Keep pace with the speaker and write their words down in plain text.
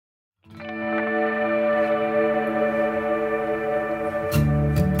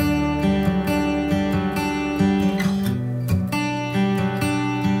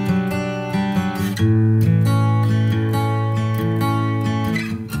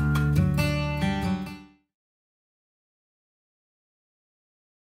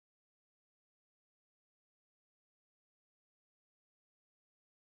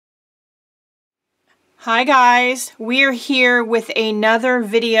Hi guys, we are here with another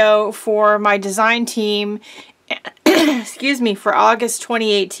video for my design team excuse me, for August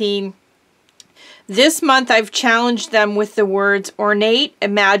 2018. This month I've challenged them with the words ornate,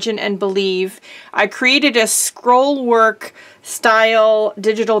 imagine, and believe. I created a scroll work style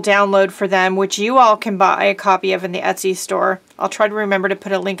digital download for them, which you all can buy a copy of in the Etsy store. I'll try to remember to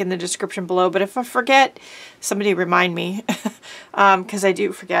put a link in the description below, but if I forget, somebody remind me because I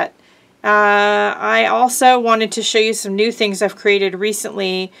do forget. I also wanted to show you some new things I've created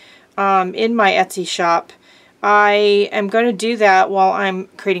recently in my Etsy shop. I am going to do that while I'm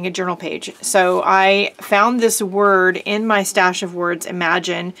creating a journal page. So I found this word in my stash of words,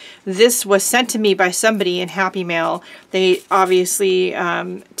 imagine. This was sent to me by somebody in Happy Mail. They obviously,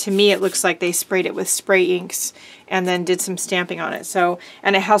 to me it looks like they sprayed it with spray inks and then did some stamping on it. So,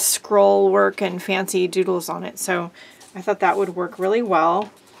 and it has scroll work and fancy doodles on it. So I thought that would work really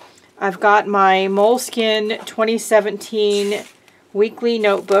well. I've got my Moleskine 2017 weekly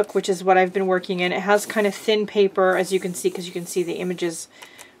notebook, which is what I've been working in. It has kind of thin paper, as you can see, because you can see the images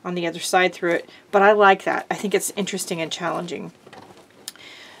on the other side through it. But I like that. I think it's interesting and challenging.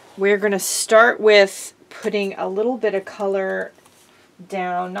 We're going to start with putting a little bit of color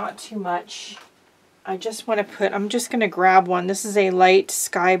down, not too much. I just want to put, I'm just going to grab one. This is a light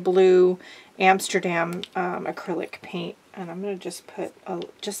sky blue Amsterdam acrylic paint. And I'm going to just put,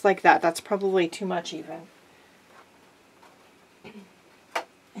 just like that. That's probably too much even.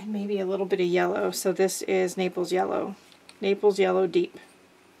 And maybe a little bit of yellow. So this is Naples Yellow. Naples Yellow Deep.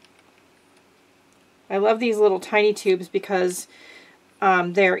 I love these little tiny tubes because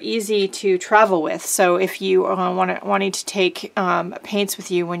they're easy to travel with. So if you wanting to take paints with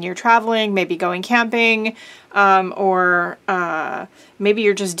you when you're traveling, maybe going camping, or maybe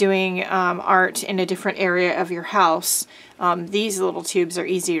you're just doing art in a different area of your house, these little tubes are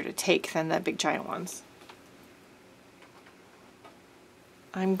easier to take than the big giant ones.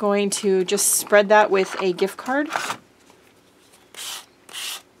 I'm going to just spread that with a gift card.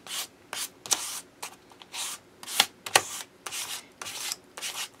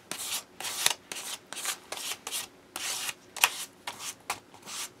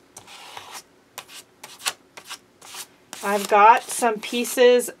 I've got some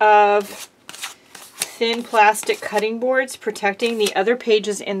pieces of thin plastic cutting boards protecting the other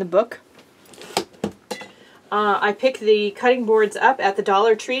pages in the book. I picked the cutting boards up at the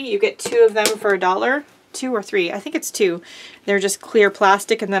Dollar Tree. You get 2 of them for $1. 2 or 3. I think it's 2. They're just clear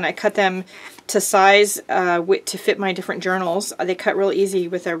plastic, and then I cut them to size to fit my different journals. They cut real easy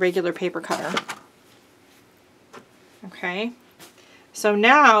with a regular paper cutter. Okay. So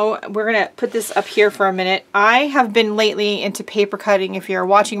now we're going to put this up here for a minute. I have been lately into paper cutting. If you're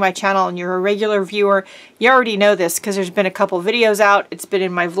watching my channel and you're a regular viewer, you already know this because there's been a couple videos out. It's been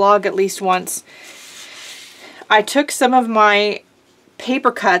in my vlog at least once. I took some of my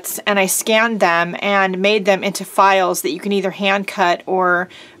paper cuts and I scanned them and made them into files that you can either hand cut or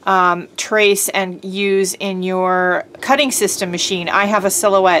trace and use in your cutting system machine. I have a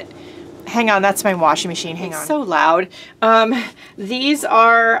Silhouette. Hang on, that's my washing machine. Hang on. It's so loud. These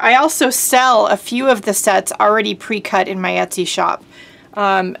are, I also sell a few of the sets already pre-cut in my Etsy shop.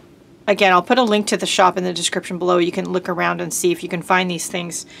 Again, I'll put a link to the shop in the description below. You can look around and see if you can find these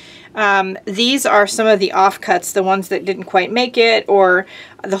things. These are some of the offcuts, the ones that didn't quite make it, or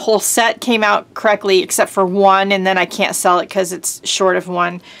the whole set came out correctly except for one, and then I can't sell it because it's short of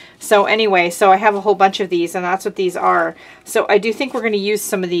one. So anyway, so I have a whole bunch of these, and that's what these are. So I do think we're going to use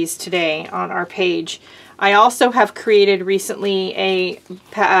some of these today on our page. I also have created recently a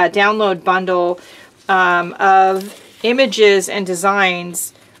download bundle of images and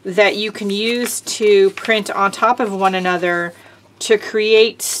designs that you can use to print on top of one another to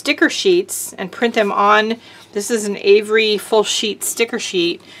create sticker sheets and print them on. This is an Avery full sheet sticker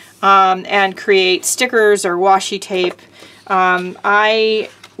sheet, and create stickers or washi tape.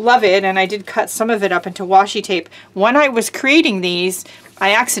 I love it, and I did cut some of it up into washi tape. When I was creating these,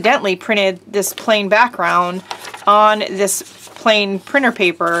 I accidentally printed this plain background on this plain printer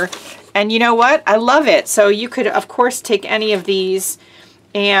paper, and you know what? I love it. So you could, of course, take any of these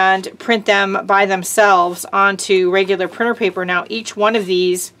and print them by themselves onto regular printer paper. Now each one of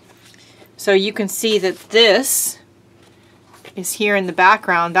these, so you can see that this is here in the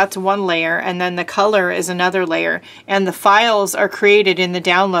background, that's one layer, and then the color is another layer, and the files are created in the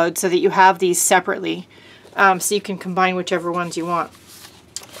download so that you have these separately, so you can combine whichever ones you want.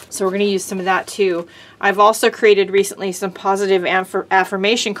 So we're going to use some of that too. I've also created recently some positive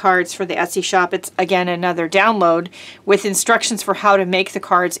affirmation cards for the Etsy shop. It's again another download with instructions for how to make the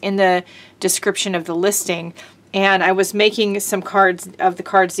cards in the description of the listing. And I was making some cards of the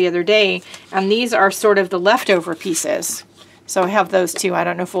cards the other day, and these are sort of the leftover pieces. So I have those too. I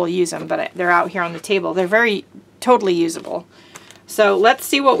don't know if we'll use them, but they're out here on the table. They're very totally usable. So let's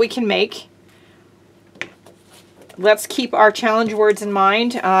see what we can make. Let's keep our challenge words in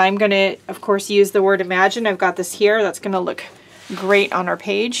mind. I'm going to, of course, use the word imagine. I've got this here. That's going to look great on our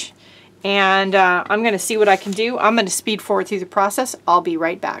page. And I'm going to see what I can do. I'm going to speed forward through the process. I'll be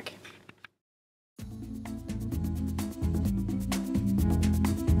right back.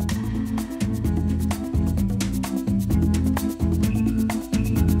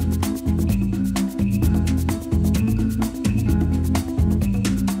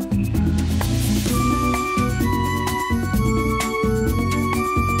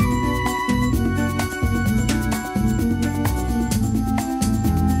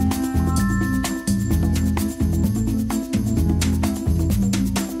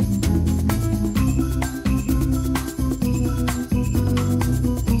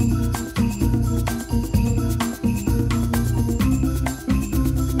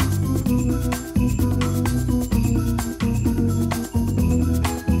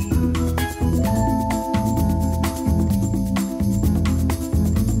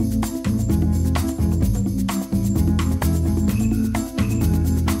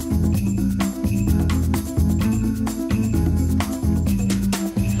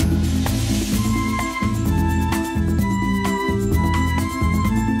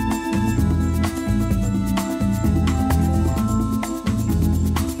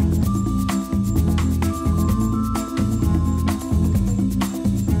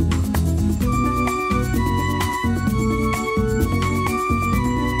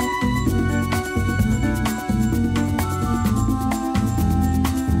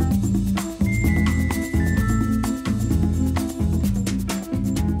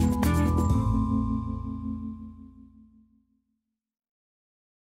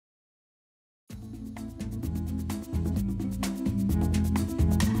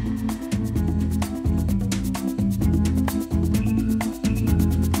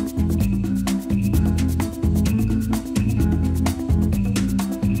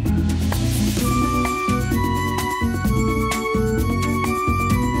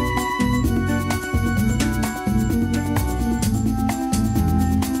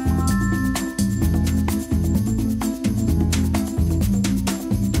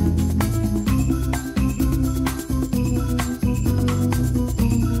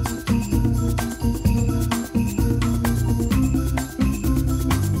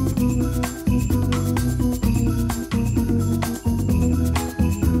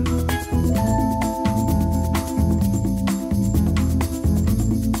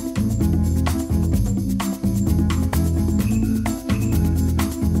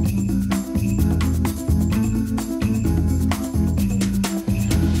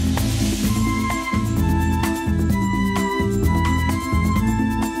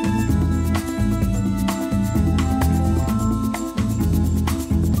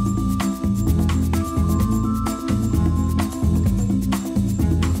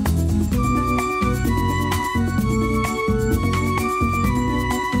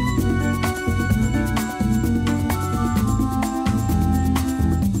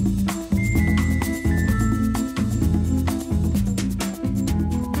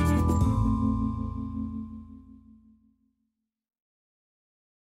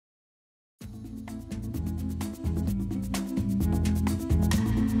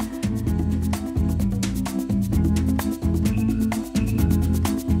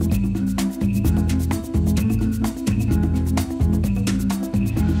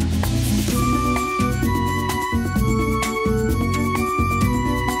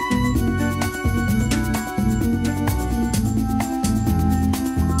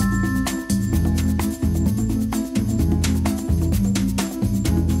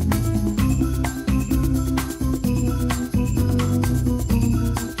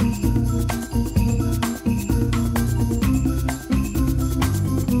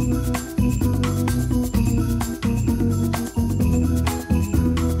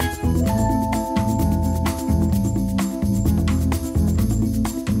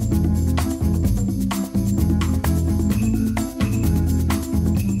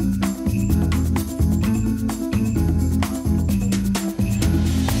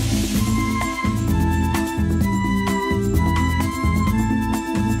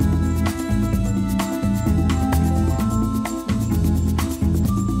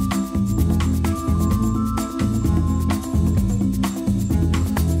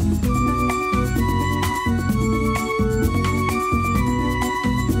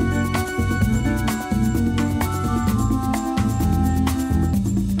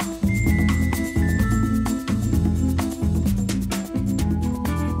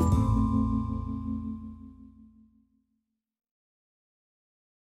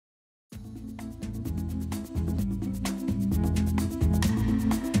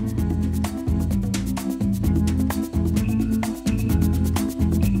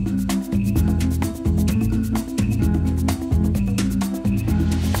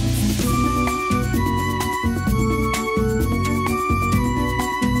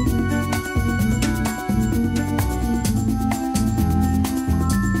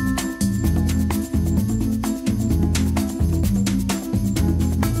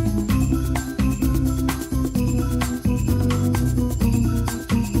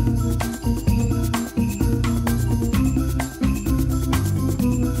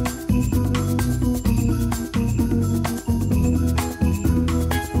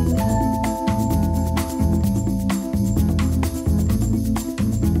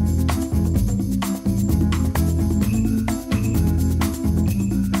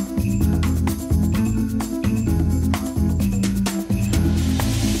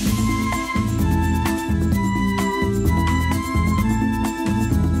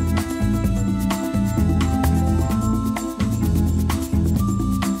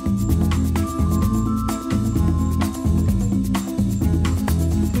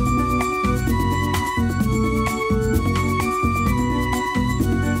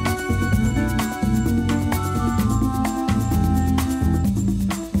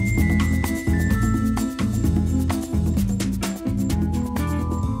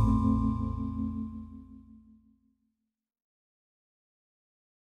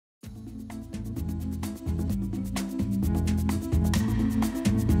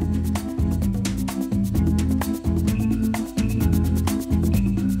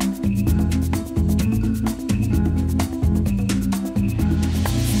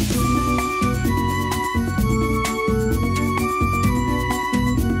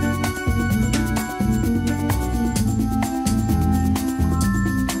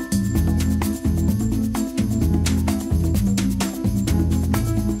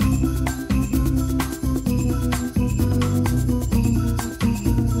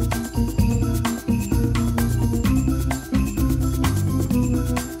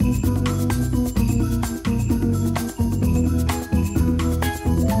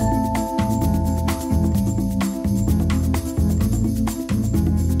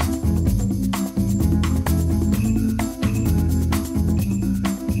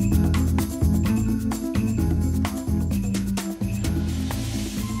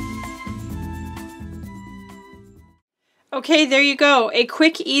 Okay, there you go. A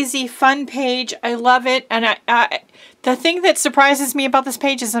quick, easy, fun page. I love it. And the thing that surprises me about this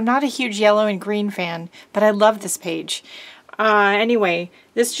page is I'm not a huge yellow and green fan, but I love this page. Anyway,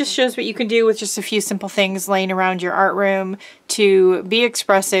 this just shows what you can do with just a few simple things laying around your art room to be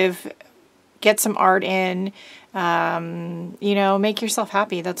expressive, get some art in, you know, make yourself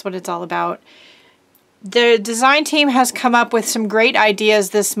happy. That's what it's all about. The design team has come up with some great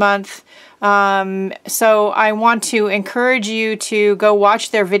ideas this month. So I want to encourage you to go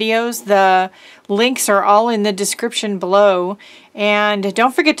watch their videos. The links are all in the description below. And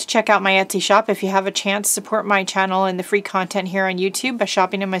don't forget to check out my Etsy shop if you have a chance. Support my channel and the free content here on YouTube by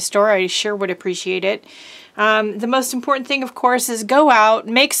shopping in my store. I sure would appreciate it. The most important thing, of course, is go out,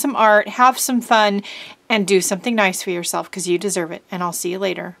 make some art, have some fun, and do something nice for yourself because you deserve it. And I'll see you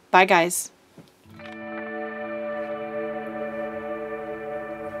later. Bye, guys.